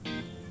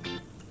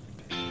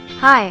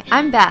Hi,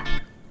 I'm Beth.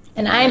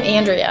 And I'm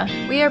Andrea.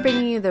 We are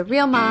bringing you the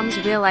Real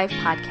Moms, Real Life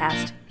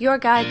podcast, your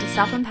guide to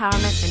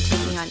self-empowerment and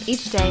taking on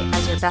each day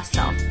as your best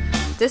self.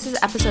 This is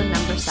episode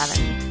number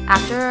 7.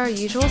 After our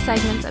usual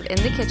segments of In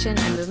the Kitchen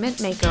and Movement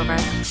Makeover,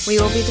 we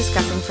will be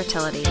discussing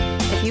fertility.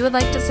 If you would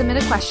like to submit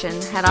a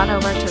question, head on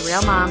over to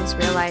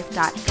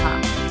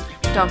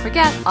realmomsreallife.com. Don't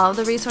forget, all of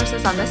the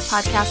resources on this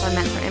podcast are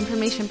meant for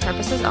information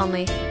purposes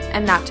only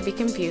and not to be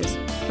confused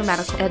for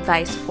medical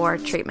advice or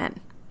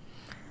treatment.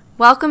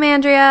 Welcome,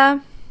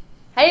 Andrea.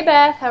 Hey,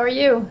 Beth. How are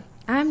you?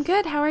 I'm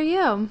good. How are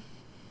you?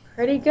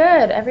 Pretty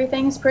good.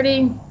 Everything's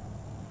pretty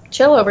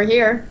chill over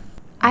here.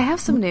 I have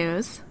some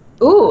news.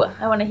 Ooh,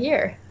 I want to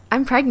hear.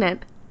 I'm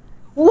pregnant.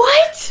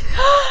 What?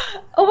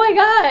 Oh my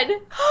god.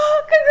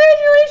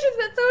 Congratulations.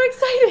 That's so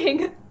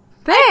exciting.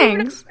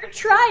 Thanks. We're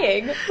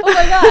trying. Oh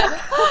my god.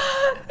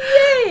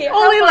 Yay.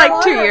 Only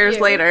like 2 years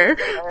later.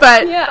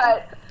 But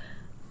yeah.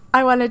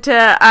 I wanted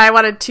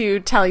to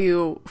tell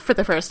you for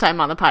the first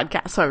time on the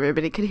podcast so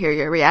everybody could hear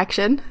your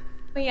reaction.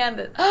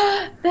 Man,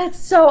 that's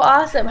so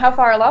awesome. How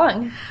far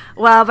along?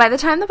 Well, by the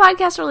time the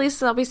podcast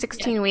releases, I'll be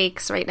 16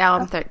 weeks. Right now,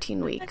 I'm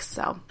 13 weeks,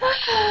 so.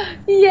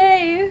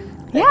 Yay.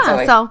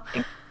 So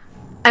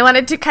I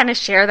wanted to kind of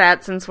share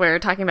that since we're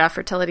talking about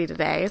fertility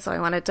today. So I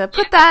wanted to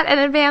put that in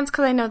advance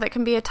because I know that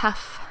can be a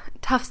tough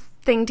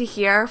thing to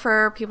hear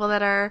for people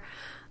that are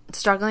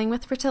struggling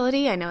with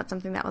fertility. I know it's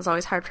something that was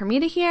always hard for me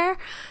to hear.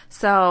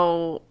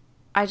 So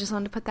I just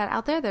wanted to put that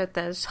out there that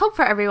there's hope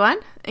for everyone,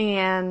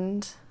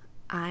 and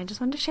I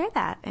just wanted to share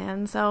that.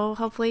 And so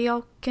hopefully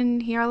you can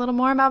hear a little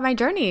more about my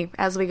journey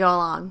as we go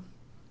along.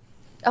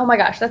 Oh my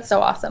gosh, that's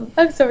so awesome.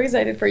 I'm so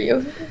excited for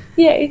you.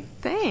 Yay.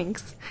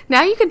 Thanks.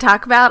 Now you can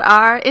talk about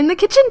our In the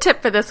Kitchen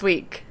tip for this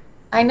week.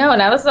 I know.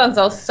 Now this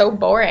sounds so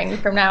boring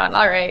from now on.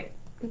 All right.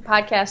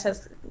 Podcast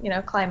has,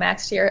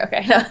 climaxed here.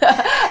 Okay.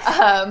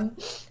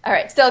 All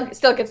right.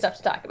 Still good stuff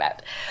to talk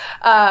about.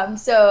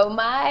 So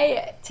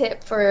my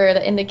tip for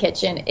the In the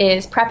Kitchen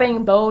is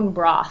prepping bone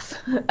broth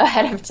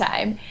ahead of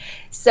time.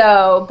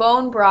 So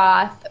bone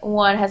broth,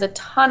 one, has a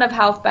ton of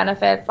health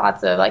benefits,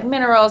 lots of like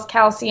minerals,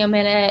 calcium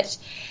in it.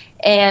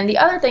 And the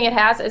other thing it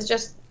has is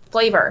just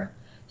flavor.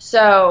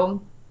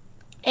 So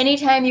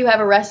anytime you have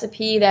a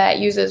recipe that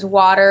uses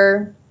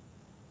water,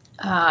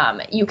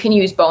 you can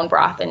use bone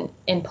broth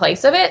in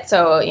place of it.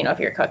 So, if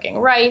you're cooking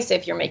rice,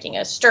 if you're making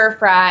a stir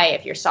fry,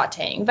 if you're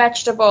sauteing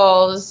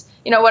vegetables,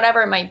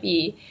 whatever it might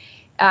be,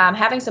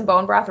 having some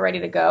bone broth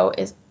ready to go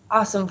is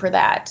awesome for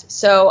that.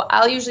 So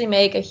I'll usually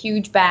make a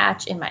huge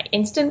batch in my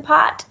Instant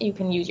Pot. You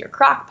can use your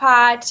crock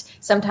pot.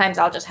 Sometimes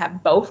I'll just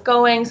have both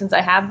going since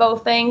I have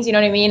both things, you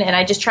know what I mean? And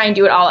I just try and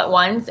do it all at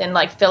once and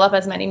fill up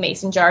as many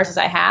mason jars as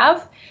I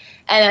have.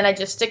 And then I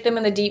just stick them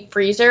in the deep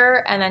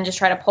freezer and then just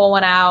try to pull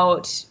one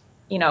out,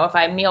 if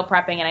I'm meal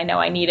prepping and I know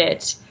I need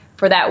it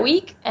for that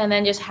week, and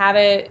then just have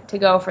it to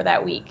go for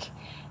that week.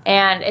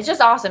 And it's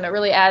just awesome. It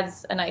really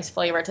adds a nice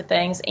flavor to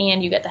things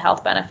and you get the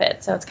health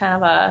benefits. So it's kind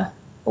of a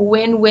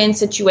win-win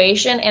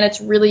situation, and it's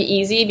really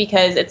easy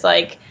because it's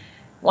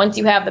once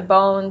you have the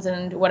bones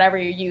and whatever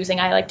you're using,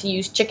 I like to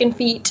use chicken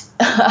feet.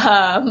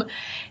 It's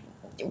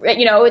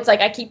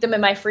I keep them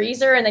in my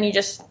freezer, and then you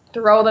just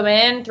throw them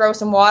in, throw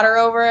some water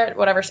over it,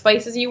 whatever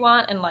spices you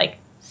want, and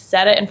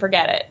set it and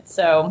forget it.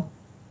 So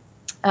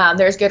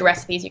there's good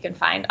recipes you can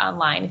find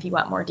online if you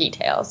want more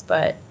details.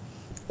 But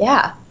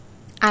yeah,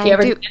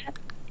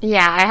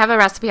 Yeah, I have a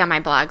recipe on my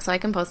blog, so I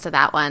can post to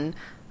that one.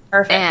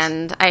 Perfect.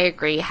 And I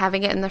agree.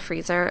 Having it in the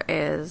freezer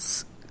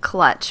is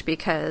clutch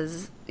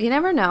because you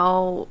never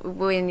know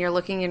when you're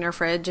looking in your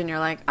fridge and you're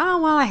like,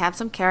 oh, well, I have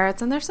some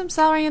carrots and there's some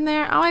celery in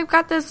there. Oh, I've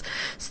got this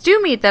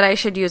stew meat that I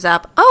should use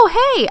up.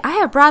 Oh, hey, I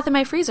have broth in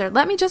my freezer.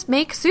 Let me just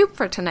make soup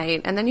for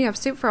tonight. And then you have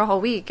soup for a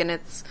whole week, and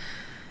it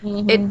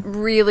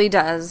really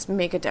does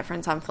make a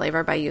difference on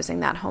flavor by using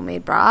that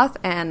homemade broth.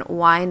 And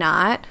why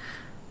not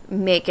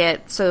make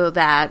it so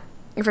that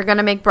if you're going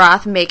to make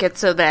broth, make it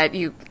so that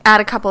you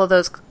add a couple of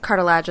those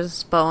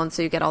cartilaginous bones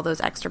so you get all those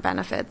extra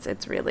benefits.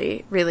 It's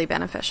really, really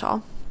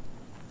beneficial.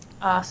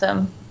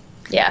 Awesome.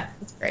 Yeah,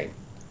 it's great.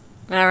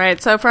 All right,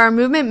 so for our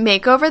movement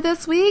makeover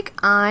this week,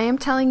 I am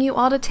telling you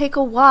all to take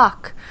a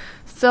walk.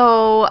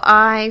 So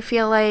I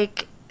feel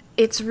like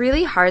it's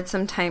really hard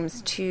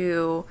sometimes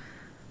to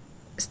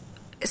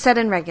set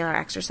in regular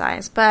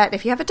exercise. But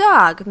if you have a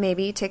dog,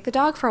 maybe take the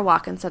dog for a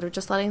walk instead of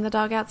just letting the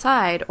dog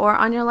outside. Or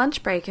on your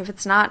lunch break, if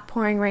it's not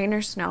pouring rain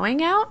or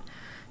snowing out,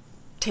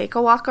 take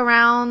a walk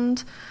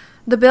around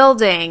the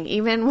building,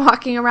 even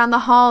walking around the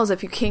halls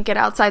if you can't get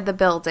outside the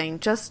building.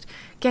 Just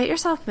get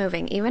yourself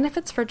moving, even if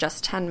it's for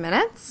just 10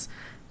 minutes.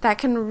 That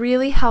can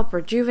really help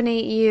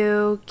rejuvenate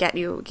you, give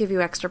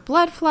you extra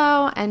blood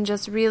flow, and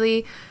just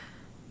really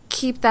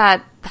keep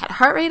that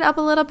heart rate up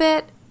a little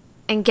bit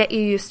and get you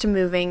used to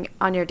moving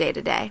on your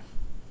day-to-day.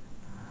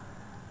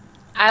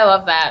 I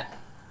love that.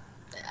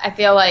 I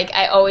feel like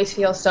I always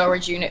feel so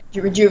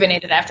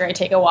rejuvenated after I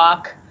take a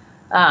walk.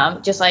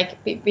 Just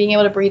being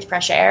able to breathe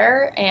fresh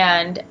air.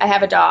 And I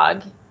have a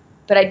dog,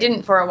 but I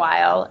didn't for a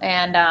while.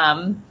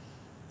 And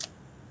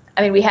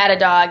we had a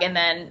dog, and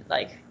then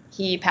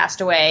he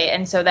passed away.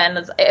 And so then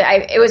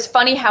it was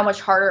funny how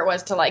much harder it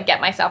was to like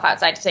get myself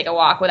outside to take a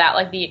walk without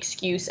like the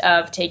excuse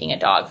of taking a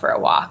dog for a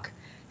walk.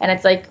 And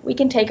it's like, we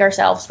can take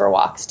ourselves for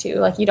walks too.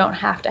 Like, you don't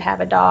have to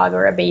have a dog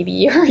or a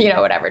baby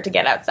or, whatever to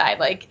get outside.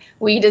 Like,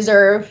 we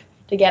deserve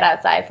to get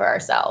outside for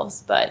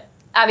ourselves. But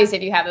obviously,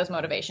 if you have those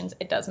motivations,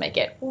 it does make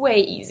it way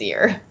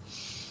easier.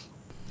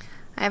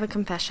 I have a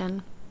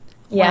confession.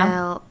 Yeah.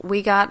 Well,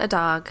 we got a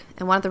dog,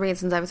 and one of the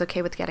reasons I was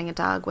okay with getting a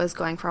dog was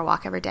going for a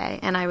walk every day.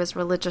 And I was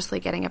religiously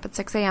getting up at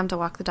 6 a.m. to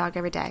walk the dog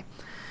every day.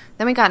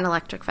 Then we got an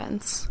electric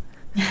fence.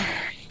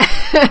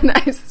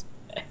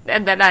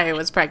 And then I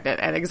was pregnant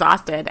and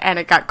exhausted, and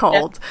it got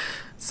cold. Yeah.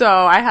 So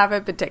I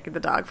haven't been taking the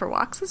dog for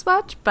walks as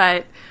much,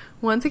 but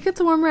once it gets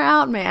warmer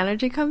out and my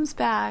energy comes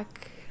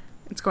back,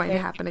 it's going to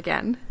happen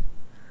again.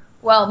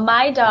 Well,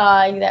 my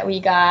dog that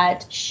we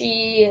got,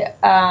 she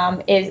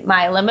is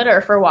my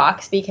limiter for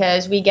walks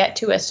because we get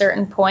to a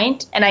certain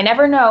point, and I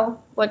never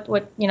know what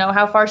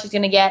how far she's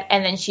going to get,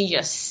 and then she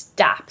just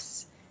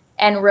stops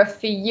and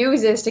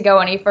refuses to go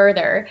any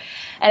further.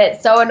 And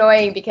it's so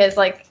annoying because,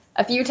 like,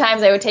 a few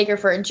times I would take her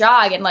for a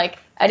jog, and like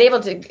I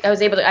have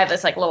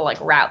this like little like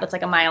route that's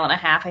like 1.5 miles,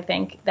 I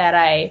think, that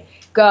I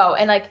go,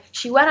 and like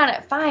she went on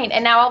it fine,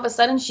 and now all of a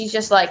sudden she's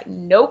just like,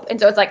 nope. And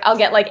so it's like I'll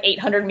get like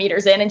 800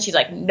 meters in, and she's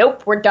like,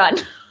 nope, we're done.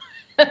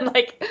 And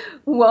like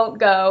won't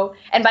go.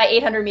 And by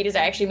 800 meters,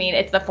 I actually mean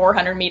it's the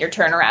 400 meter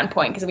turnaround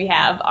point, because we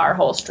have our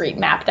whole street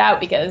mapped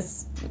out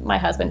because my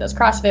husband does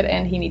CrossFit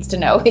and he needs to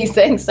know these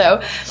things.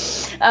 So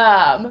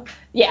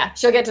yeah,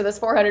 she'll get to this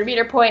 400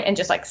 meter point and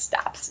just like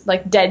stops,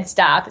 like dead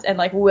stops, and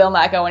like will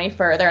not go any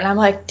further. And I'm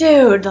like,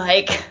 dude,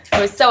 like it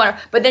was so,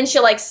 but then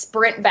she'll like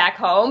sprint back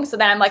home. So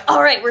then I'm like,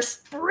 all right, we're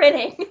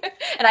sprinting.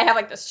 And I have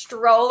like the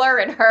stroller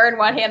and her in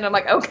one hand. And I'm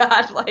like, oh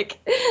God, like,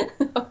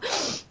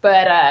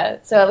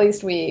 but so at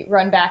least we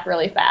run back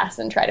really fast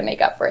and try to make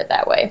up for it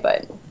that way.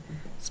 But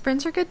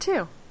sprints are good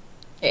too.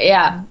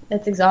 Yeah,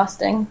 it's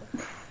exhausting.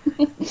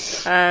 All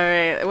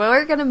right. Well,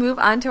 we're going to move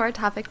on to our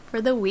topic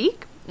for the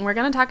week. We're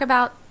going to talk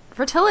about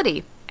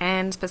fertility,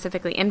 and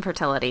specifically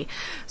infertility.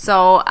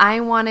 So I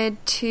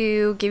wanted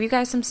to give you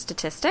guys some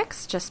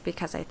statistics just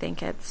because I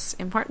think it's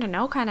important to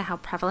know kind of how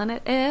prevalent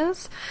it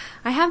is.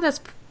 I have this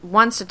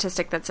one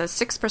statistic that says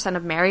 6%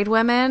 of married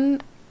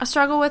women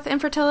struggle with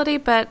infertility,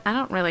 but I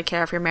don't really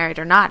care if you're married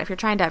or not. If you're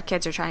trying to have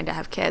kids, you're trying to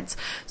have kids.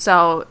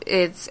 So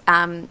it's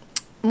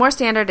more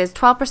standard is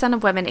 12%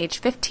 of women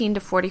aged 15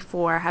 to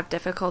 44 have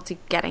difficulty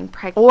getting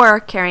pregnant or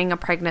carrying a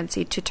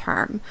pregnancy to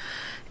term.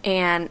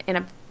 And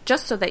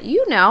just so that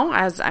you know,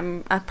 as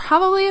I'm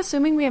probably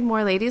assuming we have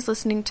more ladies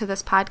listening to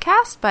this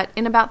podcast, but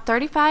in about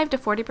 35 to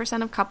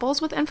 40% of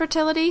couples with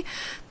infertility,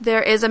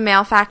 there is a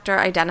male factor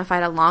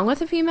identified along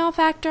with a female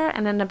factor,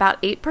 and in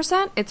about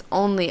 8%, it's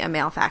only a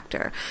male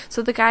factor.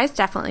 So the guys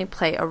definitely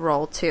play a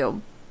role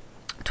too.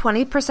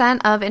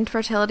 20% of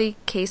infertility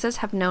cases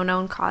have no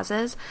known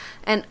causes,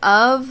 and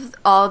of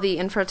all the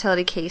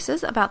infertility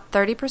cases, about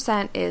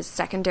 30% is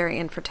secondary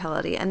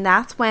infertility, and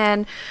that's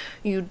when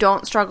you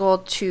don't struggle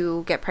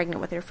to get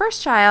pregnant with your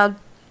first child,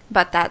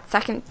 but that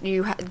second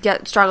you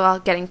struggle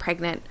getting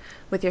pregnant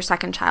with your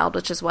second child,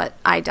 which is what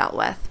I dealt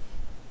with.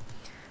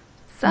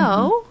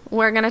 So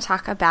we're going to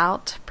talk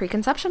about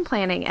preconception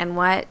planning and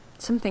what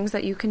some things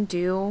that you can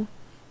do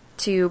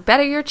to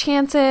better your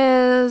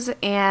chances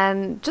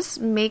and just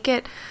make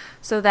it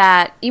so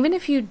that even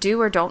if you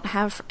do or don't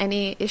have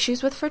any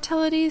issues with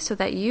fertility, so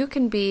that you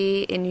can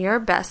be in your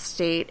best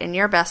state, in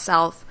your best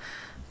self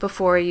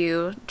before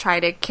you try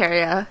to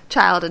carry a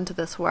child into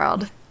this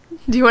world.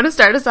 Do you want to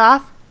start us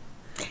off?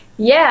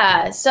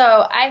 Yeah,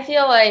 so I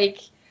feel like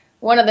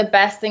one of the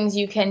best things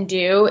you can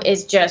do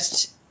is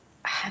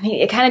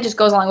it kind of just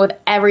goes along with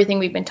everything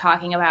we've been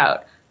talking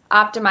about.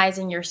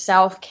 Optimizing your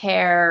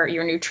self-care,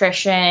 your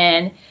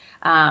nutrition,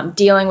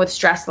 dealing with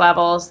stress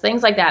levels,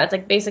 things like that. It's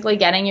like basically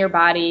getting your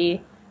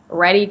body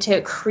ready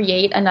to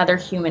create another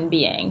human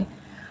being.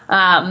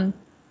 I'm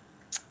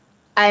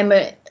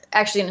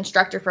actually an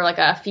instructor for like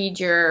a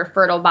Feed Your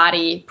Fertile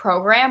Body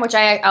program, which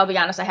I'll be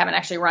honest, I haven't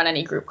actually run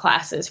any group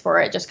classes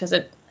for it just because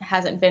it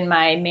hasn't been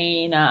my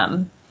main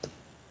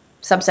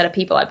subset of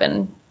people I've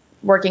been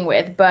working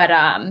with. But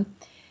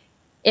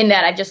in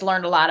that, I just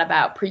learned a lot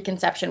about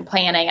preconception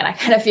planning, and I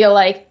kind of feel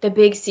like the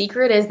big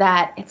secret is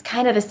that it's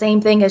kind of the same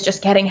thing as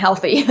just getting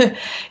healthy.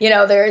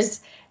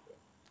 There's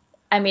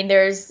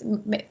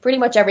pretty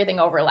much everything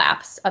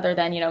overlaps other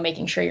than,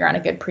 making sure you're on a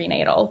good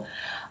prenatal,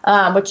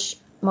 which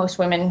most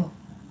women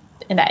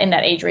in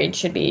that age range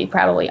should be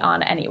probably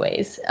on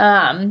anyways.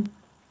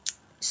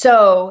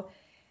 So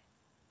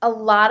a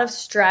lot of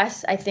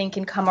stress, I think,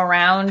 can come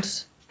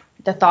around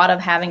the thought of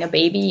having a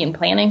baby and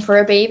planning for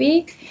a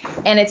baby.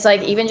 And it's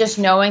like, even just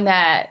knowing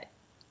that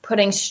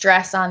putting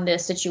stress on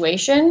this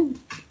situation,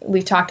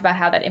 we've talked about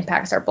how that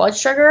impacts our blood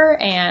sugar.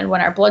 And when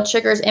our blood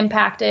sugar is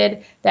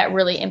impacted, that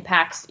really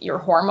impacts your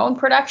hormone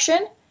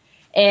production.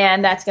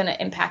 And that's going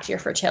to impact your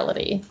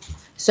fertility.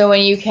 So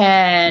when you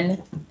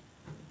can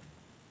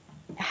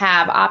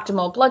have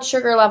optimal blood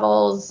sugar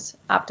levels,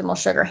 optimal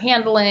sugar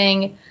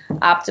handling,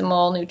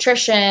 optimal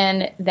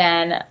nutrition,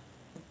 then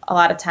a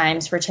lot of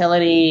times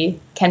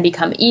fertility can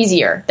become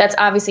easier. That's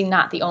obviously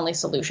not the only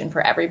solution for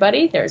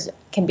everybody.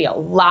 Can be a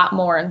lot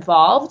more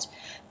involved.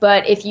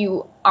 But if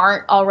you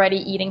aren't already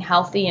eating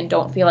healthy and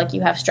don't feel like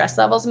you have stress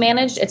levels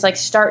managed, it's like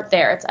start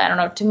there. I don't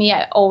know, to me,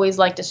 I always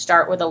like to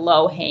start with a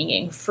low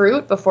hanging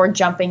fruit before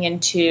jumping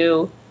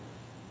into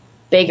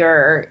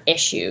bigger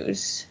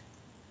issues.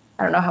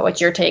 I don't know what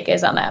your take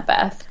is on that,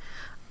 Beth.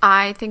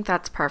 I think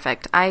that's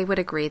perfect. I would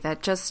agree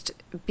that just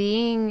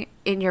being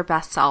in your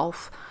best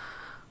self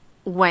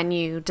when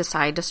you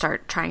decide to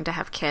start trying to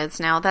have kids.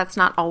 Now, that's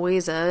not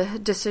always a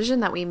decision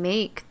that we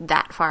make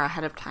that far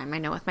ahead of time. I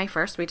know with my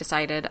first, we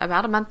decided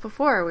about a month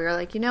before. We were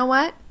like, you know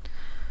what?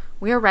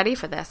 We are ready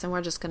for this, and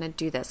we're just going to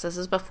do this. This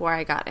is before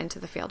I got into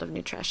the field of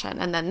nutrition.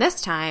 And then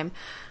this time,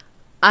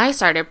 I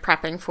started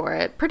prepping for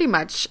it pretty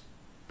much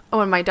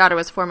when my daughter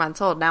was 4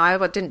 months old. Now,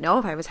 I didn't know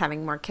if I was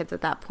having more kids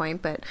at that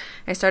point, but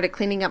I started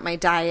cleaning up my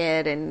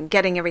diet and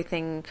getting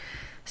everything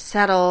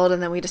settled,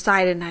 and then we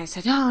decided, and I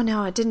said, oh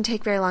no, it didn't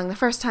take very long the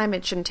first time,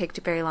 it shouldn't take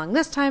very long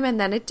this time, and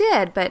then it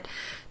did. But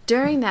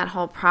during that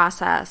whole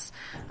process,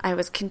 I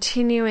was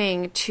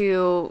continuing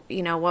to,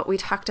 what we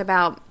talked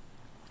about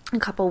a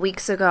couple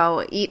weeks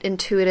ago, eat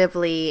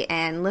intuitively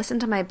and listen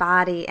to my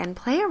body and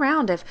play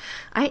around. If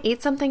I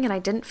ate something and I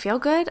didn't feel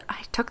good,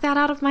 I took that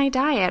out of my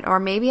diet, or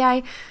maybe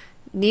I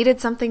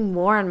needed something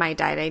more in my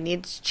diet. I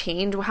needed to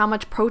change how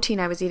much protein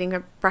I was eating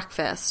at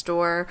breakfast,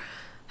 or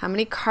how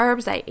many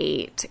carbs I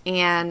ate.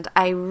 And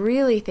I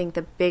really think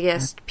the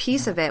biggest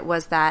piece of it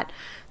was that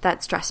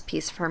stress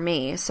piece for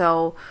me.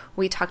 So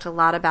we talked a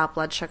lot about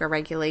blood sugar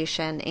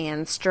regulation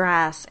and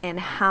stress, and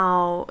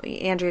how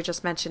Andrea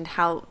just mentioned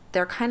how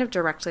they're kind of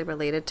directly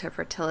related to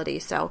fertility.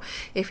 So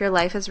if your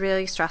life is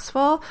really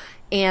stressful,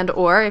 and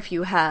or if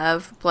you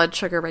have blood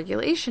sugar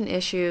regulation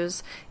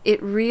issues, it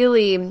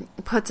really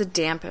puts a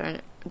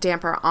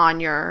damper on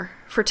your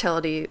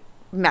fertility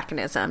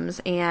mechanisms,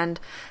 and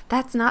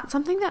that's not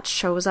something that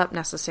shows up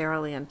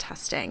necessarily in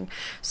testing.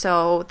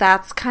 So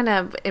that's kind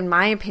of, in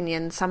my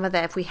opinion,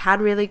 if we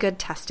had really good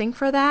testing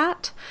for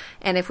that,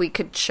 and if we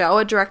could show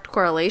a direct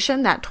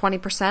correlation, that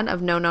 20%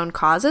 of no known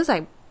causes,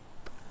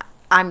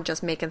 I'm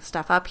just making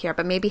stuff up here,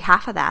 but maybe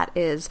half of that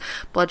is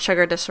blood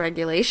sugar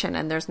dysregulation,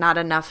 and there's not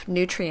enough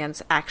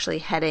nutrients actually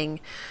heading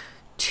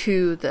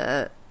to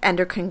the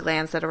endocrine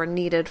glands that are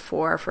needed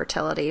for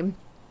fertility.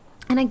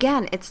 And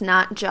again, it's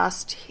not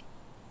just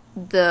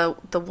the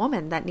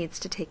woman that needs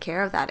to take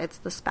care of that. It's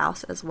the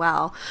spouse as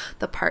well,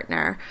 the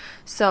partner.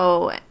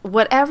 So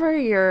whatever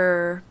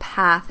your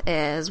path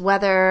is,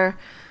 whether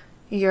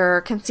you're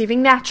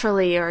conceiving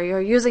naturally or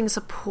you're using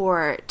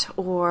support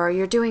or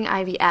you're doing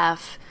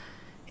IVF,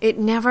 it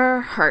never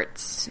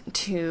hurts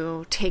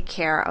to take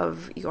care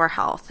of your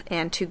health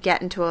and to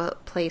get into a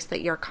place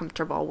that you're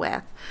comfortable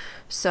with.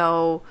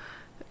 So,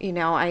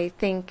 I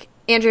think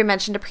Andrea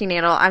mentioned a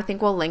prenatal. I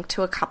think we'll link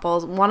to a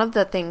couple. One of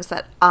the things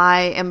that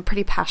I am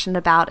pretty passionate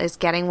about is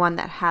getting one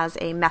that has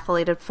a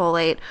methylated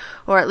folate,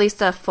 or at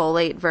least a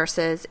folate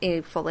versus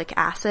a folic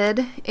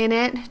acid in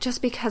it,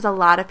 just because a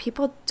lot of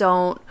people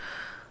don't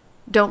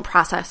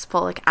process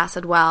folic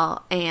acid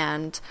well,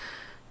 and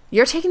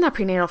you're taking that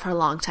prenatal for a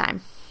long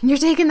time. You're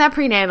taking that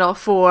prenatal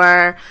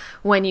for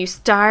when you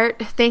start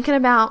thinking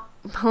about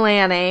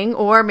planning,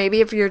 or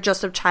maybe if you're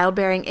just of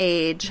childbearing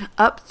age,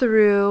 up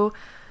through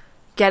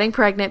getting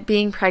pregnant,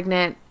 being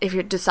pregnant, if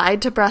you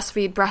decide to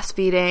breastfeed,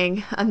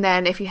 breastfeeding, and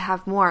then if you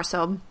have more.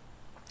 So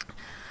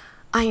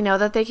I know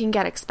that they can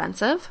get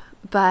expensive,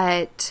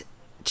 but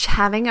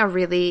having a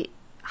really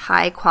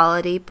high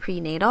quality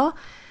prenatal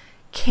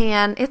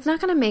it's not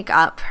going to make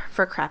up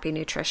for crappy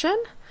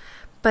nutrition,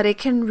 but it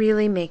can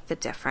really make the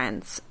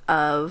difference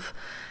of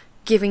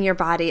giving your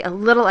body a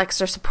little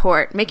extra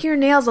support, making your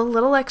nails a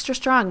little extra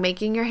strong,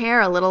 making your hair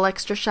a little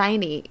extra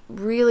shiny,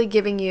 really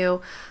giving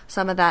you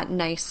some of that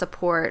nice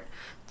support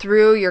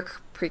through your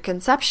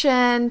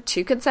preconception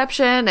to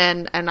conception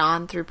and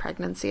on through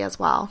pregnancy as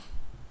well.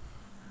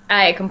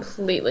 I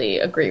completely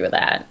agree with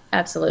that.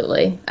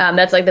 Absolutely.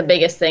 That's like the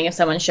biggest thing. If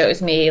someone shows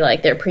me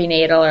like their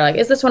prenatal, or like,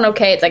 is this one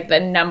okay? It's like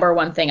the number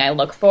one thing I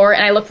look for.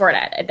 And I look for it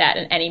at that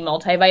in any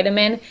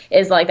multivitamin,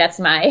 is like, that's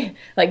my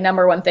like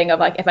number one thing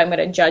of like, if I'm going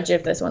to judge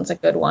if this one's a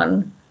good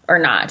one or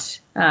not,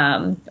 or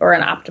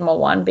an optimal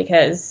one,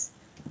 because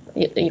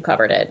you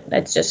covered it.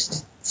 It's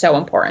just so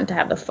important to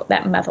have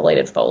that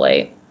methylated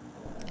folate.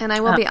 And I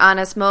will be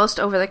honest,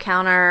 most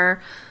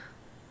over-the-counter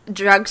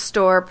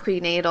drugstore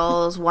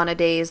prenatals,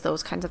 one-a-days,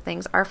 those kinds of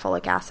things are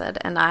folic acid.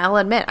 And I'll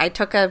admit, I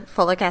took a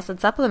folic acid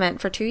supplement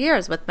for 2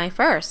 years with my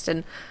first.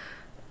 And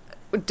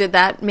did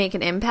that make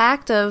an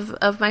impact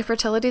of my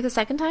fertility the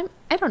second time?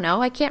 I don't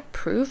know. I can't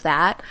prove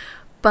that.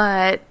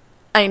 But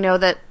I know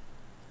that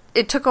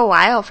it took a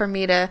while for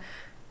me to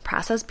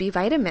process B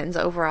vitamins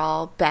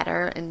overall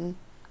better. And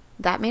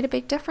that made a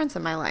big difference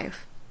in my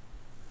life.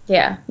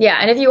 Yeah. Yeah.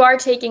 And if you are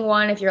taking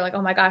one, if you're like,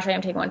 oh my gosh, I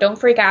am taking one, don't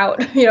freak out,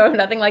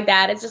 nothing like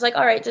that. It's just like,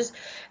 all right, just,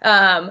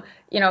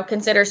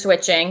 consider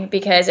switching,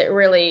 because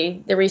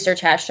the research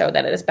has showed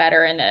that it is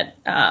better, and that,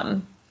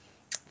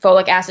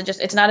 folic acid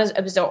it's not as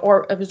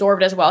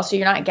absorbed as well. So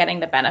you're not getting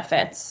the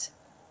benefits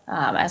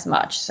as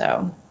much.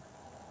 So,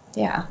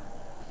 yeah.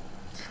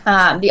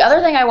 The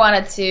other thing I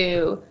wanted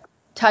to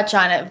touch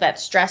on at that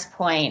stress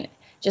point,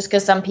 just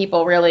because some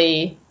people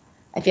really,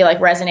 I feel like,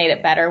 resonate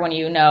it better when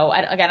you know.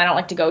 Again, I don't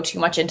like to go too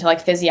much into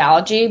like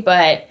physiology,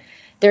 but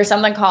there's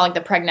something called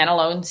like the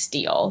pregnenolone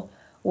steal,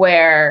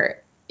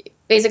 where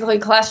basically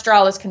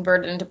cholesterol is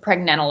converted into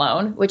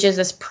pregnenolone, which is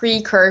this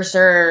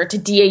precursor to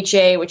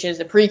DHA, which is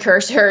a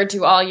precursor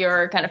to all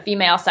your kind of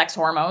female sex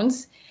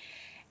hormones.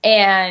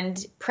 And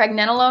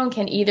pregnenolone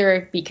can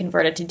either be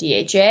converted to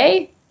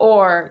DHA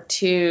or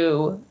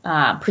to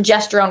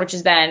progesterone, which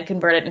is then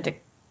converted into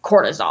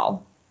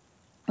cortisol,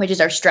 which is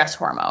our stress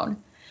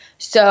hormone.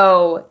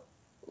 So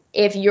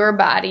if your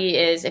body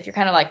is, if you're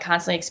kind of like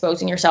constantly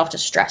exposing yourself to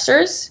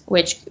stressors,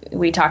 which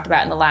we talked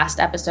about in the last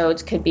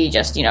episodes, could be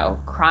just,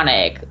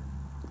 chronic,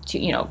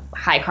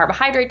 high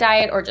carbohydrate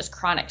diet or just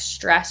chronic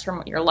stress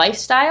from your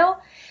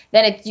lifestyle,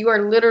 then you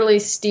are literally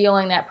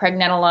stealing that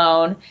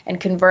pregnenolone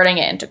and converting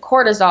it into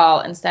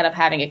cortisol instead of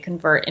having it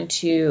convert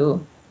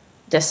into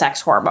the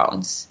sex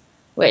hormones,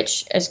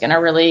 which is going to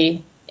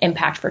really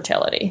impact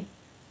fertility.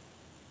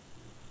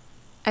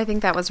 I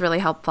think that was really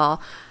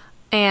helpful.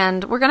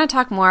 And we're going to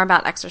talk more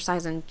about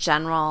exercise in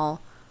general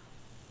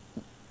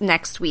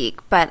next week.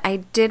 But I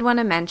did want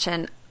to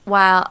mention,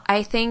 while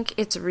I think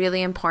it's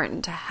really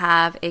important to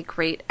have a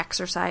great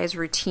exercise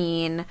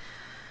routine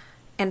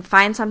and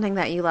find something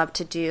that you love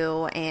to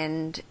do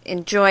and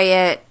enjoy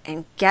it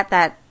and get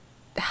that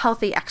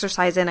healthy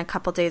exercise in a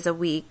couple days a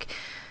week,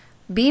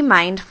 be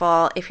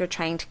mindful if you're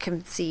trying to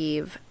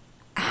conceive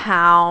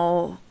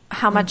how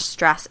much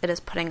stress it is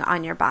putting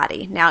on your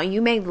body. Now,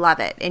 you may love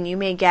it and you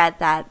may get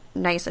that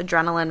nice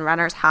adrenaline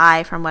runner's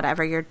high from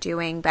whatever you're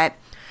doing, but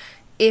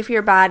if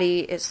your body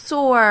is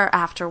sore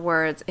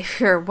afterwards, if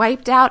you're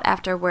wiped out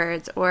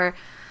afterwards, or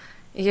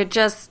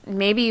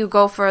maybe you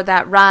go for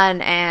that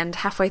run and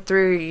halfway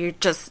through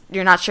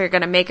you're not sure you're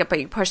going to make it, but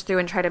you push through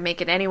and try to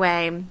make it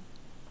anyway,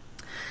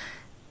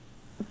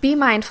 be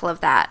mindful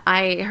of that.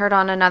 I heard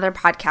on another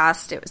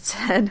podcast, it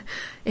said,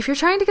 if you're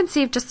trying to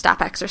conceive, just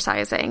stop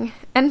exercising.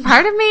 And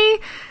part of me,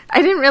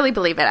 I didn't really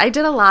believe it. I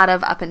did a lot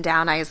of up and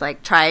down. I was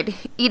like, tried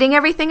eating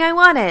everything I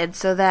wanted,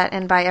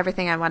 and by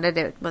everything I wanted,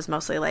 it was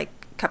mostly like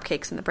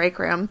cupcakes in the break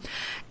room,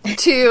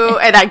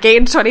 and I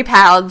gained 20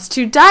 pounds,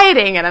 to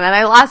dieting, and then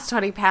I lost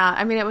 20 pounds.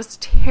 I mean, it was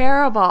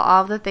terrible,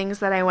 all the things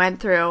that I went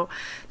through,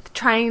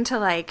 trying to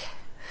like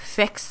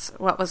fix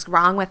what was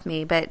wrong with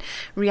me, but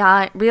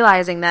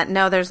realizing that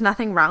no, there's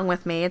nothing wrong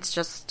with me. It's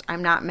just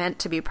I'm not meant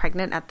to be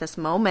pregnant at this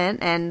moment,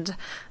 and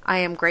I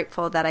am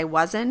grateful that I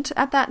wasn't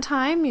at that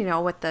time,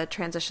 with the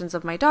transitions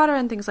of my daughter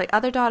and things like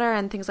other daughter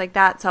and things like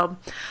that. So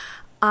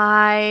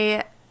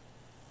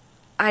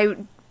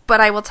but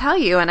I will tell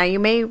you, and you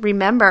may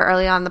remember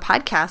early on in the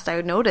podcast,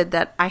 I noted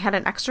that I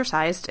hadn't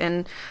exercised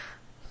in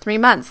 3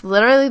 months.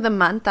 Literally the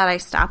month that I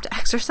stopped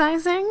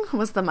exercising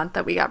was the month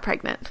that we got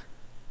pregnant.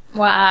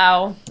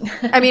 Wow.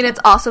 I mean, it's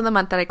also the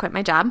month that I quit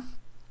my job.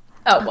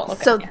 Oh, well,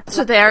 okay.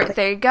 So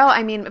there you go.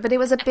 I mean, but it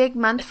was a big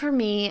month for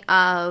me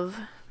of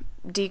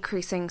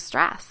decreasing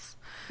stress.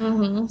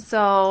 Mm-hmm.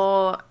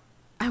 So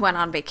I went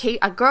on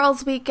a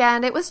girls'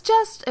 weekend. It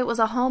was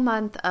a whole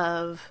month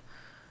of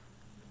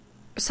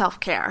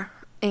self-care.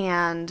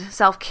 And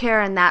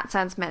self-care in that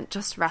sense meant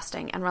just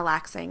resting and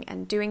relaxing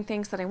and doing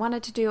things that I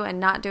wanted to do and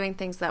not doing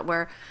things that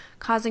were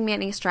causing me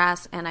any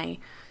stress. And I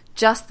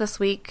just last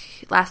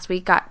week,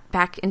 got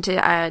back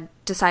into,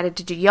 decided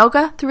to do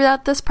yoga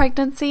throughout this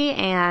pregnancy,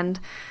 and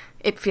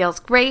it feels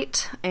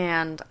great,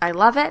 and I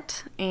love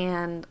it,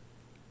 and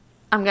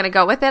I'm going to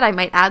go with it. I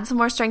might add some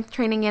more strength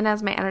training in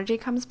as my energy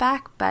comes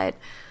back, but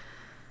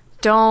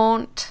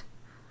don't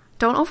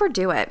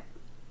overdo it.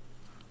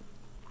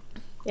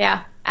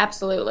 Yeah,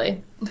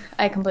 absolutely.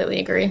 I completely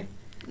agree.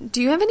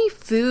 Do you have any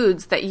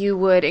foods that you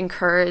would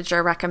encourage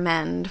or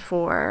recommend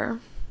for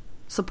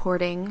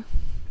supporting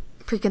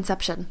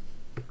preconception?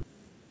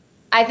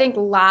 I think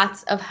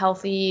lots of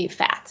healthy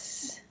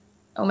fats,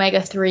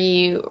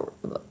 omega-3s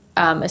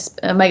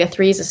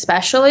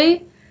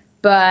especially,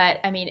 but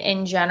I mean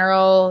in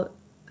general,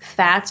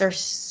 fats are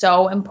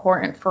so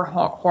important for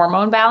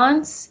hormone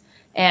balance,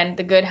 and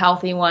the good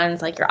healthy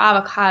ones like your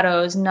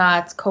avocados,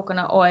 nuts,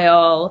 coconut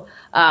oil,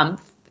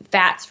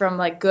 fats from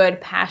like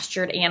good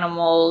pastured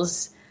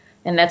animals,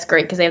 and that's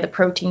great because they have the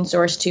protein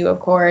source too, of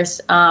course,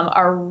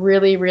 are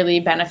really, really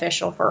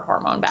beneficial for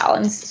hormone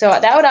balance. So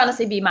that would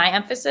honestly be my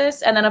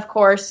emphasis. And then, of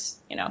course,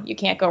 you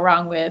can't go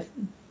wrong with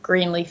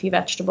green leafy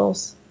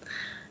vegetables.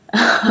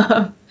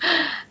 How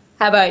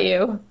about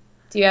you?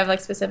 Do you have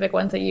like specific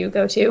ones that you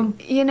go to?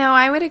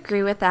 I would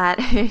agree with that.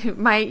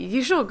 My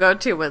usual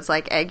go-to was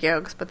like egg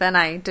yolks, but then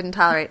I didn't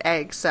tolerate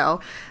eggs,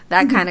 so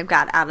that kind of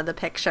got out of the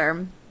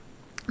picture.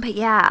 But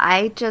yeah,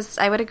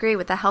 I would agree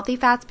with the healthy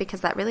fats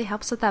because that really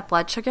helps with that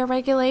blood sugar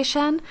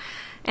regulation.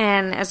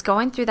 And as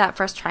going through that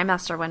first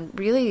trimester when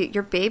really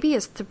your baby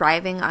is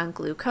thriving on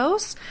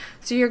glucose,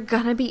 so you're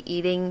going to be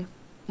eating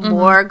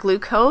more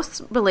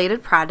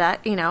glucose-related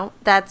product.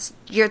 That's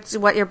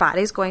what your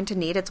body's going to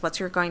need. It's what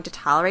you're going to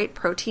tolerate.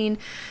 Protein,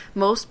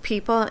 most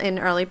people in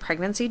early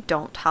pregnancy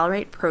don't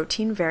tolerate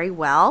protein very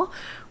well.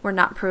 We're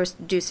not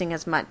producing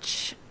as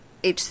much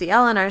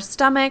HCl in our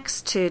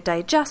stomachs to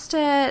digest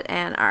it,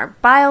 and our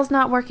bile's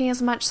not working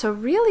as much. So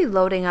really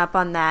loading up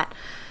on that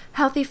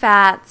healthy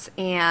fats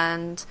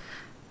and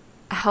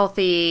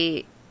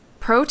healthy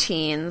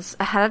proteins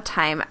ahead of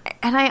time.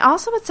 And I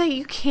also would say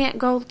you can't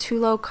go too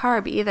low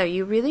carb either.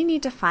 You really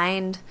need to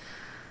find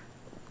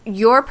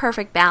your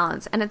perfect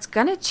balance, and it's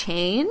going to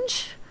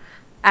change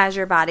as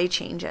your body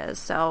changes.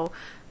 So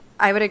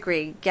I would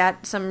agree.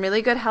 Get some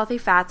really good healthy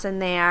fats in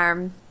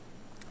there.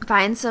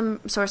 Find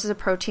some sources of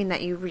protein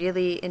that you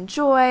really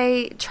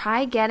enjoy.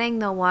 Try getting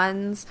the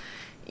ones,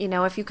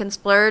 if you can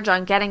splurge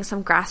on getting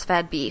some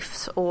grass-fed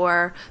beefs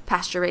or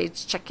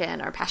pasture-raised chicken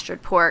or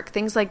pastured pork,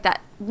 things like that.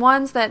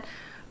 Ones that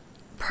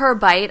per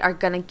bite are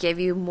going to give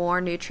you more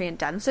nutrient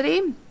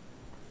density.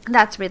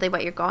 That's really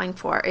what you're going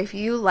for. If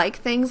you like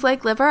things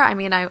like liver,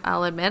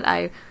 I'll admit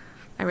I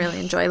really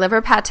enjoy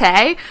liver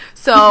pate.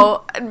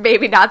 So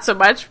maybe not so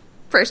much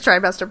first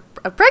trimester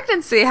of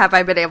pregnancy have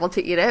I been able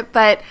to eat it,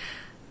 but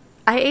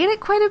I ate it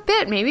quite a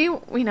bit. Maybe,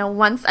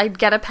 once I'd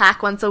get a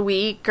pack once a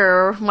week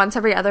or once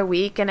every other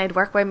week, and I'd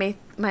work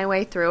my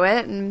way through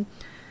it. And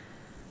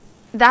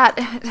that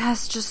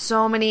has just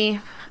so many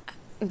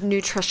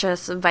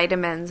nutritious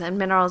vitamins and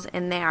minerals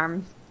in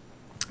there.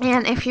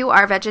 And if you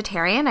are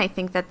vegetarian, I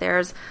think that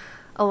there's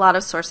a lot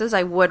of sources.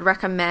 I would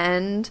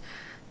recommend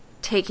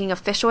taking a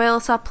fish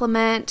oil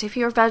supplement if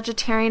you're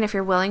vegetarian, if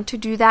you're willing to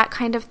do that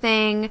kind of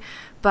thing,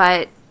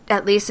 but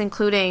at least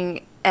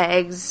including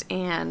eggs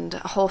and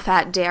whole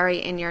fat dairy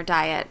in your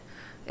diet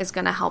is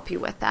going to help you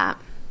with that.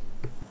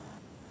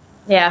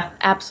 Yeah,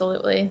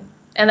 absolutely.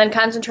 And then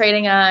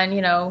concentrating on,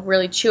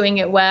 really chewing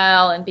it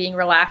well and being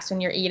relaxed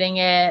when you're eating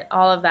it,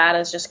 all of that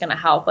is just going to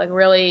help. Like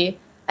really,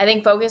 I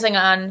think focusing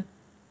on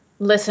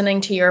listening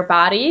to your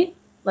body,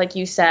 like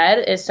you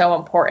said, is so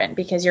important,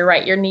 because you're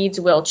right, your needs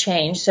will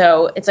change.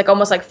 So it's like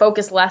almost like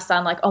focus less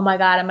on like, oh my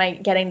God, am I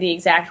getting the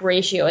exact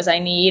ratio as I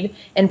need?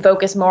 And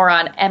focus more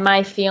on, am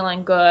I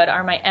feeling good?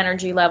 Are my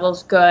energy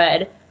levels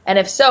good? And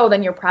if so,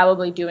 then you're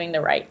probably doing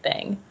the right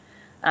thing.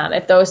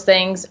 If those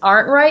things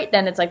aren't right,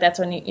 then it's like that's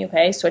when you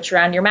switch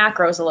around your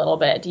macros a little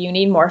bit. Do you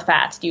need more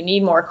fats? Do you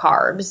need more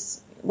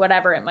carbs?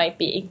 Whatever it might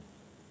be.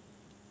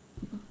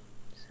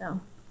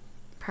 So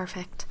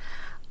perfect.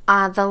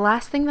 The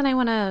last thing that I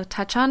want to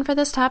touch on for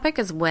this topic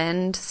is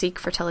when to seek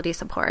fertility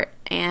support.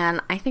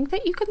 And I think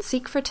that you can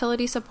seek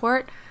fertility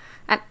support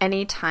at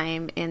any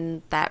time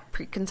in that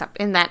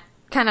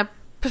kind of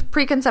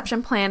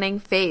preconception planning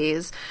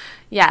phase.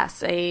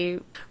 Yes, a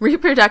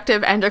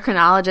reproductive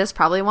endocrinologist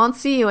probably won't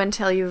see you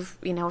until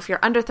if you're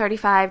under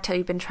 35, till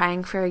you've been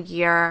trying for a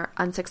year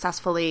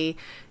unsuccessfully.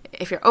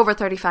 If you're over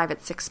 35,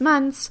 it's 6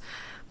 months.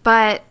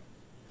 But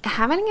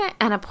having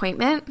an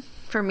appointment,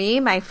 for me,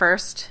 my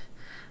first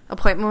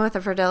appointment with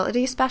a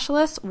fertility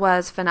specialist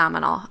was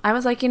phenomenal. I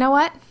was like, you know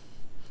what?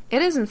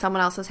 It is in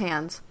someone else's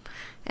hands.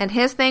 And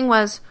his thing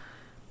was,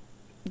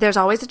 there's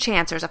always a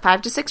chance. There's a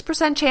 5 to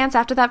 6% chance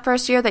after that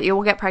first year that you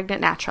will get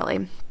pregnant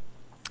naturally.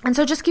 And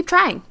so just keep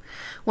trying.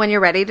 When you're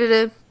ready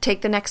to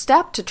take the next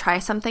step, to try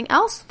something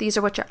else, these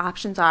are what your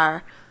options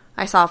are.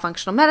 I saw a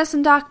functional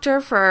medicine doctor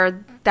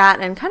for that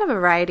and kind of a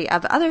variety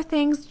of other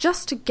things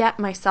just to get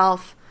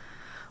myself,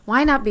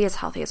 why not be as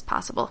healthy as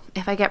possible?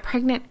 If I get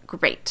pregnant,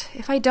 great.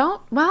 If I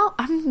don't, well,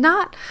 I'm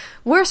not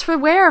worse for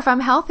wear if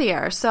I'm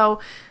healthier. So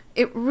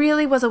it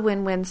really was a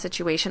win-win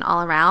situation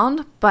all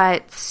around.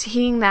 But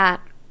seeing that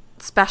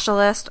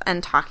specialist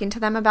and talking to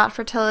them about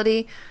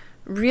fertility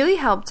really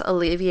helped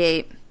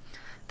alleviate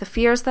the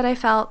fears that I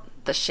felt,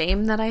 the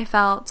shame that I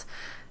felt,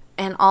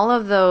 and all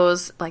of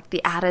those, like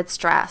the added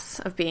stress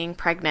of being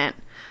pregnant.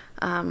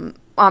 On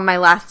my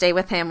last day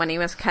with him, when he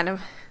was kind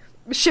of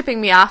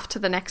shipping me off to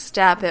the next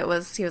step,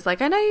 he was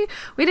like, I know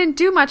we didn't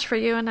do much for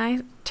you. And I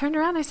turned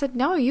around and I said,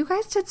 no, you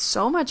guys did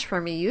so much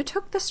for me. You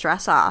took the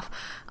stress off.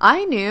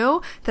 I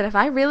knew that if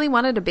I really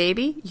wanted a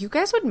baby, you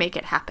guys would make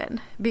it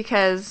happen,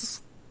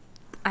 because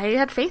I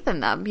had faith in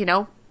them.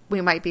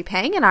 We might be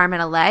paying an arm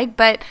and a leg,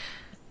 but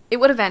it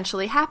would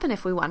eventually happen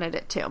if we wanted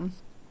it to.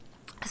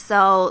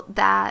 So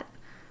that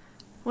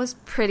was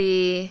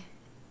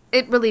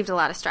it relieved a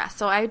lot of stress.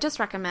 So I just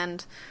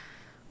recommend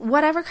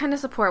whatever kind of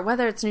support,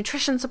 whether it's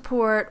nutrition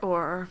support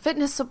or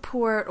fitness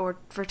support or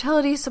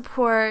fertility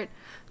support,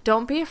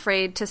 don't be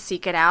afraid to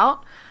seek it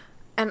out.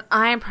 And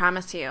I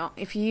promise you,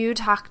 if you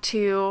talk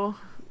to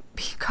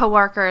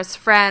coworkers,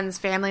 friends,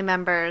 family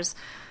members,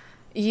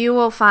 you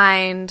will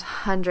find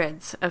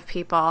hundreds of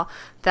people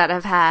that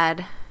have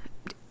had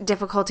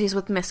difficulties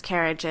with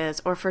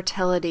miscarriages or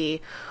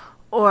fertility,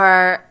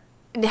 or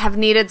have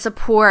needed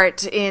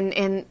support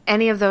in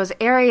any of those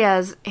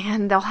areas,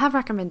 and they'll have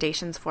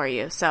recommendations for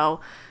you. So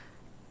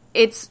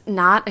it's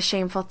not a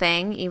shameful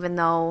thing, even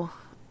though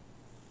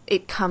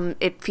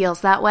it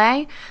feels that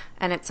way,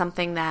 and it's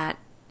something that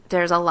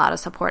there's a lot of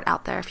support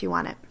out there if you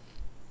want it.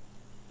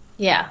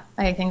 Yeah,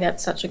 I think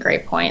that's such a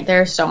great point.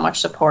 There's so much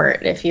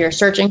support if you're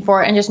searching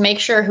for it, and just make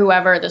sure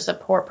whoever the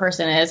support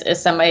person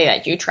is somebody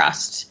that you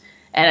trust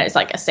and it's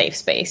like a safe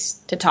space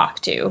to talk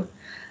to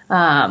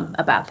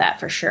about that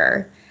for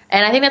sure.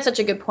 And I think that's such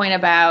a good point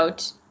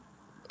about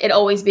it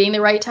always being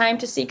the right time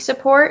to seek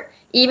support,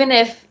 even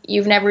if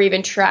you've never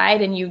even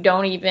tried and you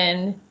don't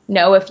even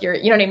know if you're,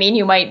 you know what I mean?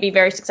 You might be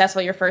very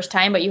successful your first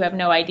time, but you have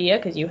no idea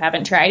because you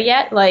haven't tried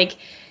yet. Like,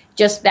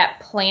 just that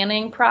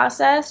planning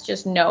process,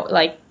 just know,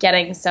 like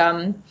getting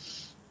some,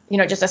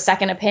 just a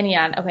second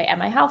opinion. Okay,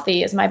 am I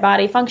healthy? Is my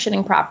body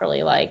functioning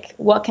properly? Like,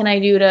 what can I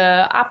do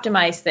to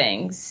optimize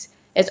things?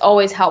 Is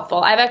always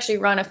helpful. I've actually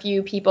run a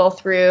few people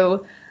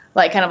through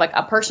like kind of like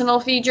a personal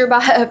feed your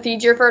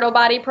fertile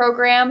body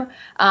program.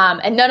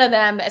 And none of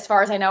them, as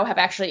far as I know, have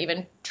actually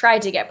even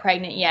tried to get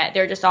pregnant yet.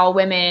 They're just all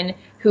women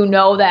who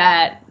know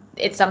that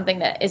it's something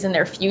that is in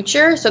their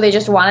future. So they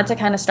just wanted to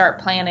kind of start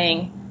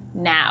planning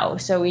now.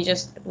 So we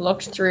just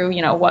looked through,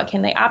 what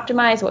can they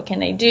optimize? What can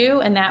they do?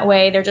 And that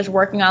way they're just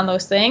working on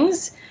those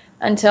things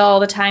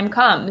until the time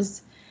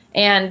comes.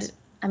 And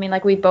I mean,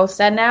 like we've both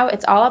said now,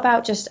 it's all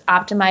about just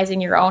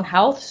optimizing your own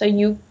health. So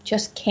you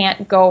just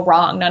can't go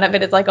wrong. None of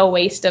it is like a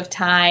waste of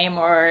time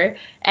or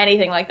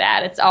anything like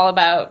that. It's all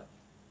about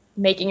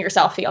making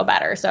yourself feel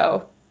better.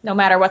 So no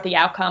matter what the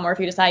outcome, or if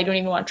you decide you don't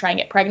even want to try and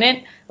get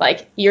pregnant,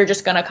 like you're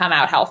just going to come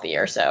out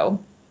healthier. So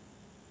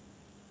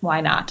why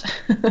not?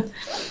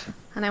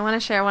 And I want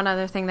to share one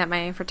other thing that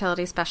my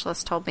fertility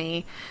specialist told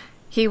me.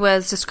 He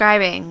was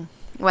describing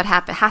what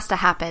has to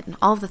happen,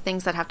 all of the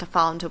things that have to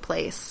fall into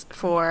place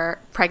for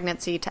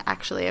pregnancy to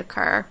actually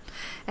occur.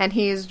 And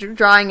he's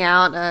drawing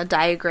out a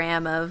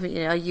diagram of,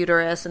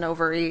 uterus and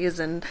ovaries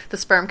and the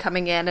sperm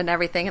coming in and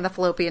everything and the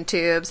fallopian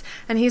tubes.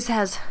 And he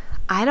says,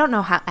 I don't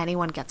know how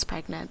anyone gets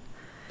pregnant.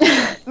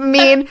 I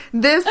mean,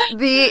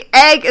 the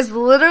egg is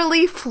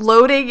literally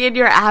floating in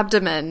your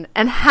abdomen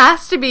and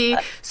has to be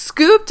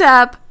scooped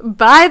up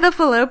by the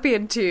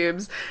fallopian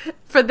tubes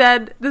for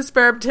then the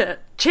sperm to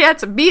chance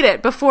to meet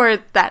it before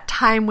that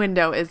time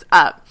window is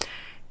up.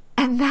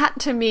 And that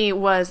to me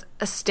was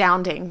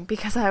astounding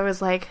because I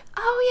was like,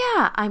 oh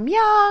yeah, I'm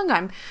young,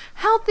 I'm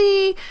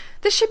healthy,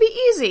 this should be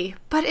easy.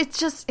 But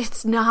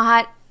it's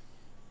not.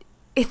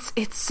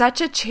 It's such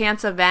a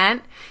chance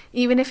event,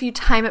 even if you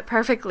time it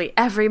perfectly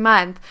every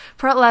month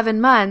for 11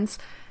 months,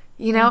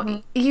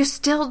 you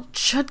still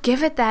should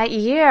give it that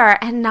year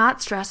and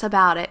not stress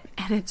about it.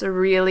 And it's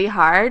really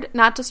hard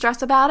not to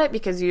stress about it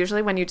because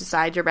usually when you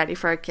decide you're ready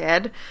for a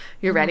kid,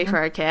 you're ready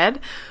for a kid.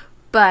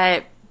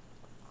 But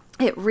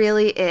it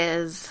really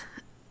is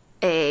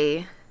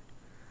a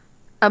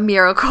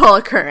miracle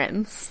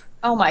occurrence.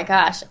 Oh my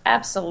gosh,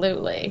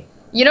 absolutely.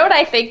 You know what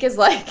I think is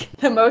like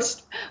not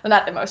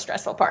the most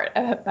stressful part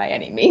by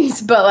any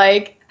means, but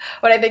like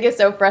what I think is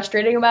so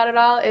frustrating about it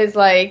all is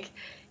like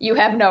you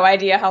have no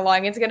idea how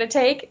long it's going to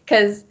take.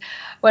 Because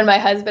when my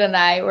husband and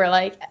I were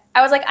like,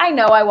 I was like, I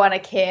know I want a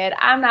kid.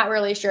 I'm not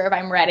really sure if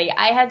I'm ready.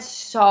 I had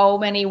so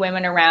many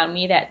women around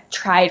me that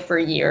tried for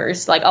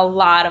years. Like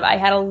I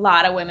had a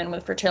lot of women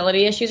with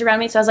fertility issues around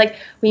me. So I was like,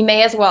 we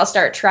may as well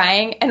start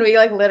trying. And we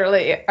like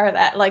literally are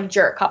that like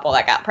jerk couple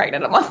that got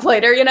pregnant a month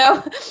later,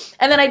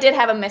 And then I did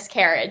have a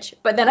miscarriage,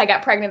 but then I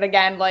got pregnant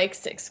again like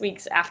 6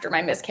 weeks after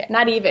my miscarriage.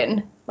 Not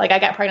even like I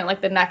got pregnant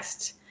like the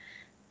next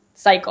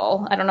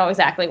cycle. I don't know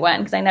exactly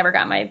when because I never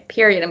got my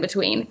period in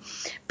between.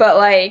 But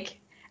like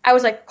I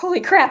was like,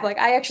 holy crap, like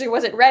I actually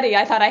wasn't ready.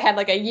 I thought I had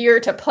like a year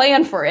to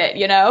plan for it,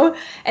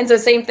 And so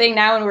same thing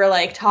now when we're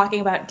like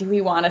talking about, do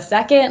we want a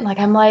second? Like,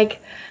 I'm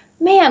like,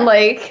 man,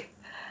 like,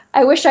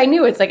 I wish I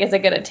knew. It's like, is it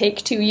going to take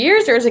 2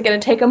 years or is it going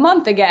to take a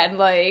month again?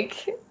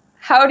 Like,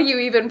 how do you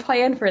even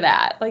plan for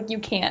that? Like, you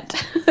can't.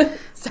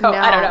 So no,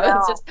 I don't know. No.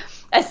 It's just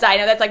a side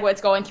note. That's like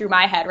what's going through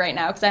my head right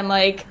now. Cause I'm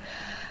like,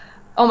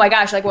 oh my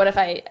gosh, like what if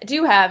I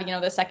do have,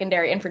 the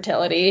secondary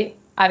infertility?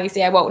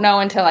 Obviously, I won't know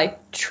until I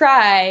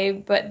try,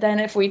 but then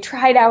if we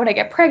try it out and I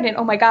get pregnant,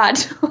 oh my God,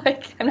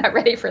 like I'm not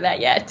ready for that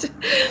yet.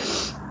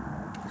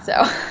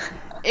 So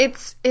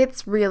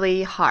it's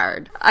really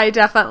hard. I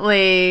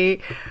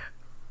definitely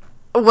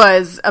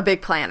was a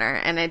big planner,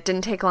 and it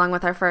didn't take long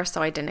with our first,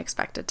 so I didn't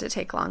expect it to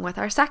take long with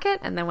our second.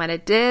 And then when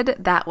it did,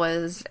 that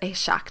was a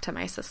shock to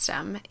my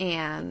system,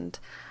 and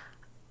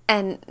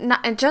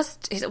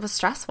it was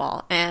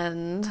stressful.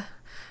 And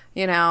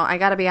I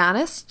got to be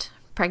honest.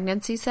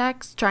 Pregnancy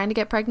sex, trying to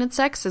get pregnant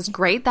sex is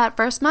great that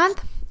first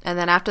month. And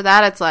then after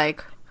that, it's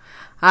like,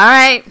 all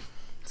right,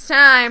 it's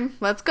time.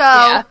 Let's go.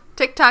 Yeah.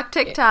 Tick-tock,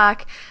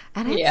 tick-tock.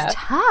 And it's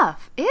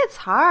tough. It's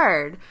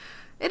hard.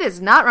 It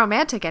is not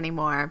romantic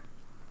anymore.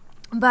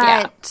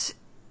 But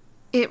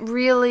it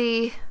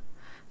really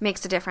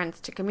makes a difference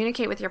to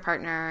communicate with your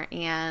partner.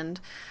 And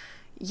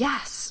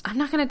yes, I'm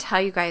not going to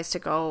tell you guys to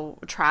go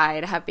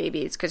try to have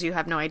babies because you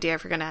have no idea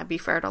if you're going to be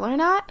fertile or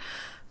not.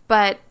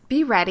 But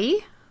be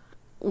ready.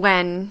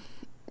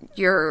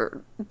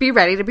 Be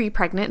ready to be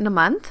pregnant in a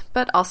month,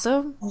 but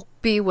also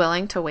be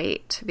willing to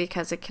wait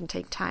because it can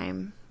take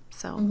time.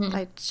 So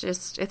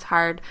it's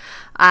hard.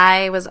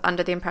 I was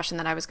under the impression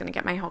that I was going to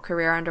get my whole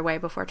career underway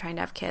before trying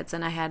to have kids,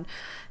 and I had,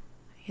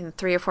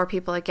 3 or 4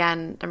 people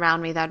again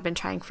around me that had been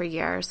trying for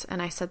years.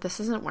 And I said, this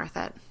isn't worth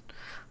it.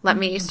 Let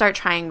me start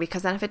trying,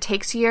 because then if it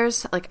takes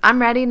years, like,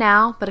 I'm ready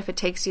now, but if it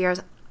takes years,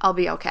 I'll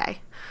be okay.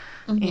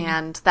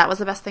 And that was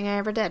the best thing I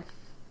ever did.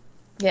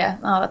 Yeah.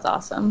 Oh, that's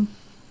awesome.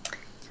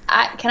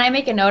 Can I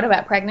make a note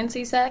about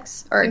pregnancy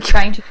sex or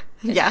trying to?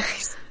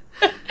 Yes.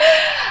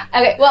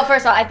 Okay. Well,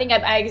 first of all, I think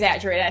I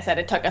exaggerated. I said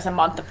it took us a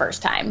month the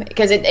first time,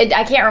 because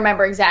I can't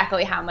remember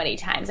exactly how many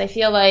times. I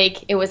feel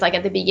like it was like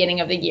at the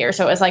beginning of the year.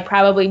 So it was like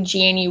probably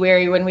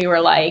January when we were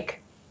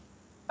like,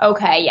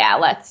 okay, yeah,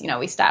 let's,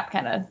 we stopped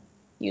kind of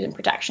using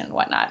protection and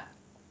whatnot.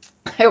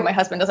 I hope my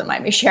husband doesn't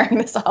mind me sharing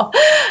this all.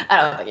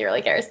 I don't think he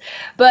really cares.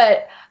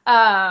 But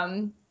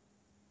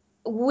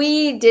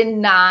we did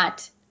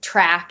not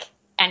track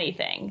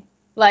anything.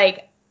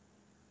 Like,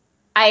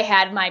 I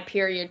had my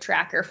period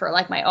tracker for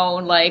like my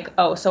own, like,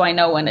 so I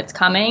know when it's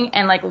coming.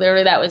 And like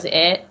literally that was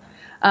it.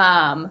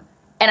 And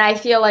I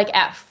feel like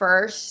at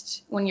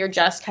first when you're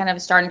just kind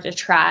of starting to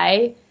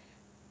try,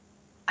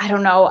 I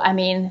don't know. I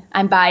mean,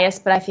 I'm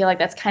biased, but I feel like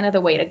that's kind of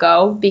the way to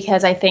go,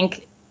 because I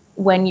think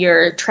when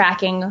you're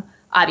tracking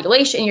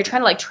ovulation, you're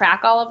trying to like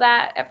track all of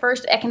that at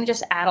first, it can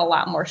just add a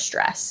lot more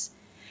stress.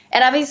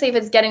 And obviously if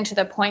it's getting to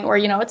the point where,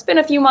 it's been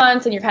a few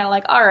months and you're kind of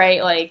like, all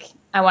right, like,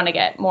 I want to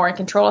get more in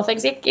control of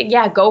things,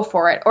 yeah, go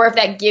for it. Or if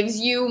that gives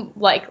you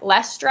like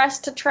less stress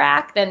to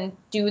track, then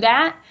do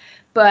that.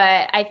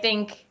 But I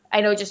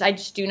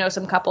just do know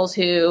some couples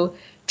who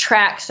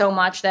track so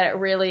much that it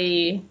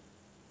really,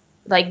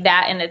 like,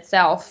 that in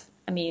itself,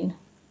 I mean,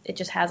 it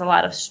just has a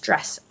lot of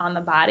stress on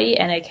the body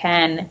and it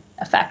can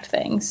affect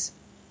things.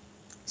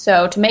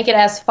 So to make it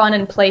as fun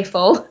and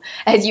playful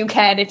as you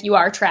can if you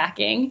are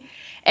tracking,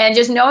 and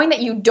just knowing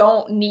that you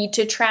don't need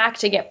to track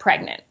to get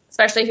pregnant,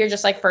 especially if you're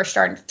just like first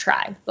starting to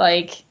try.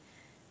 Like,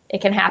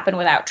 it can happen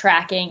without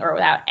tracking or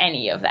without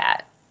any of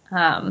that.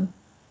 And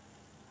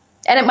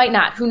it might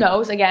not. Who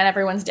knows? Again,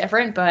 everyone's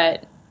different,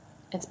 but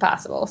it's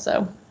possible.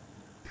 So,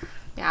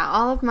 yeah,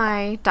 all of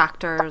my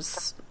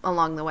doctors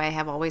along the way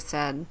have always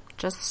said,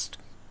 just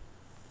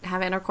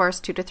have intercourse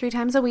 2 to 3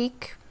 times a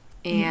week,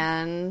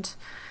 and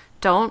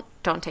don't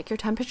take your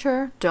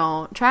temperature,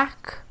 don't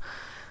track.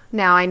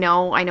 Now, I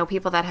know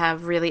people that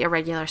have really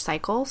irregular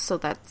cycles, so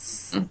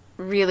that's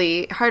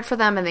really hard for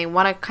them, and they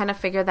want to kind of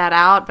figure that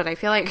out. But I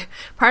feel like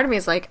part of me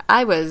is like,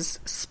 I was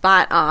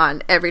spot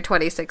on every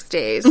 26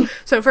 days.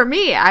 So for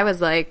me, I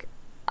was like,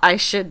 I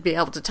should be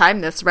able to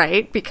time this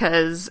right,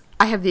 because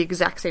I have the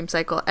exact same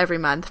cycle every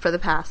month for the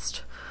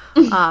past,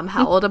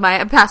 how old am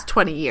I? Past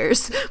 20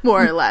 years,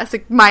 more or less,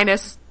 like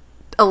minus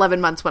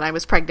 11 months when I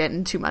was pregnant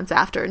and 2 months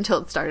after until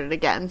it started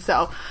again.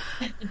 So,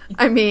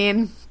 I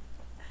mean,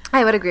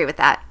 I would agree with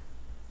that.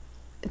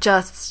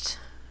 Just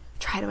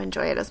try to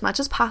enjoy it as much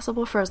as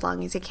possible for as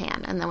long as you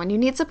can. And then when you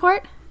need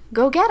support,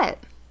 go get it.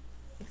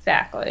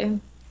 Exactly.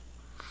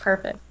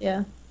 Perfect.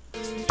 Yeah.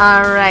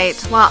 All right.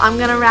 Well, I'm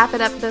going to wrap it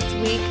up this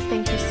week.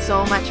 Thank you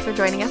so much for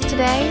joining us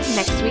today.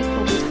 Next week,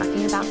 we'll be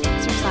talking about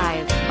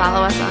exercise.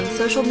 Follow us on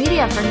social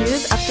media for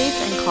news,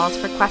 updates, and calls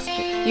for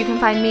questions. You can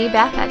find me,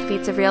 Beth, at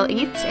Feats of Real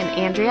Eats, and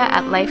Andrea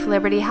at Life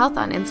Liberty Health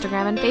on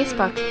Instagram and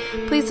Facebook.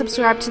 Please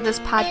subscribe to this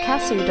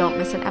podcast so you don't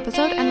miss an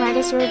episode, and write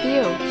us a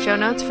review. Show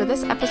notes for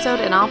this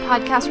episode and all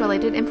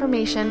podcast-related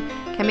information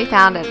can be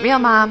found at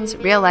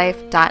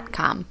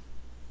realmomsreallife.com.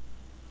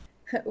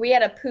 We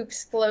had a poop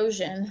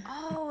explosion.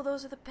 Oh,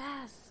 those are the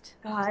best.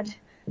 God,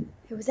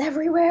 it was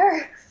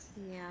everywhere.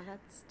 Yeah,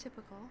 that's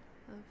typical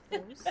of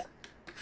those.